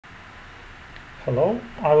Hello,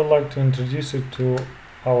 I would like to introduce you to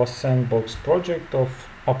our sandbox project of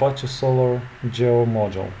Apache Solr Geo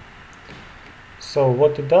module. So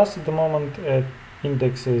what it does at the moment, it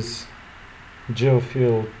indexes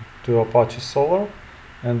geofield to Apache Solr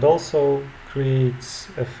and also creates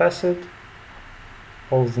a facet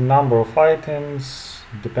of the number of items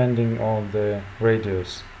depending on the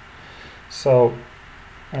radius. So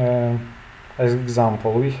as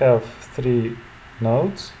example, we have 3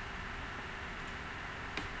 nodes.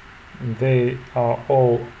 They are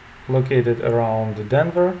all located around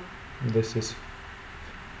Denver. This is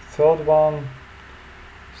third one,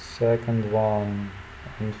 second one,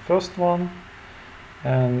 and first one.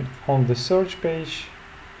 And on the search page,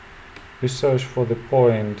 we search for the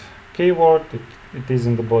point keyword. It is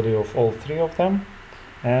in the body of all 3 of them.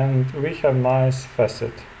 And we have nice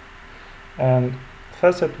facet. And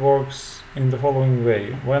facet works in the following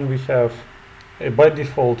way. When we have, by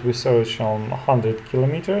default, we search on 100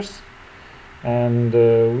 kilometers. And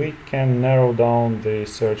we can narrow down the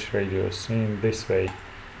search radius in this way.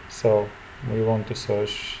 So we want to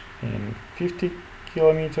search in 50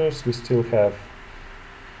 kilometers. We still have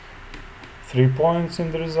 3 points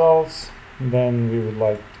in the results. Then we would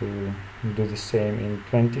like to do the same in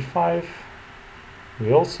 25.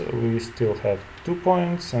 We still have 2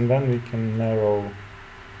 points, and then we can narrow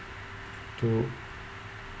to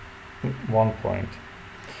 1 point.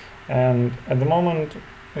 And at the moment,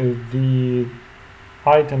 the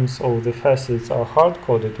items of the facets are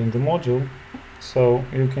hard-coded in the module, so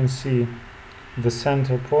you can see the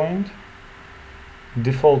center point,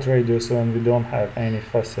 default radius when we don't have any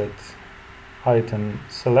facet item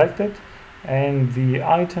selected, and the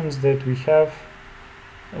items that we have,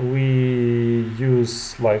 we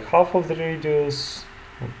use like half of the radius,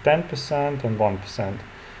 10% and 1%.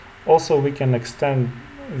 Also, we can extend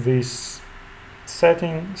this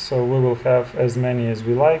setting, so we will have as many as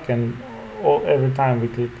we like, and every time we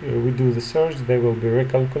do the search, they will be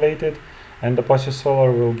recalculated, and Apache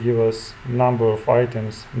Solr will give us number of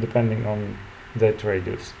items depending on that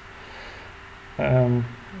radius.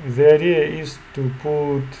 The idea is to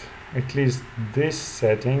put at least this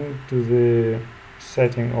setting to the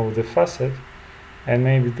setting of the facet, and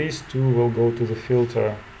maybe these 2 will go to the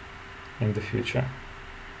filter in the future.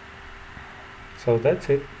 So that's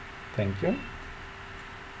it. Thank you.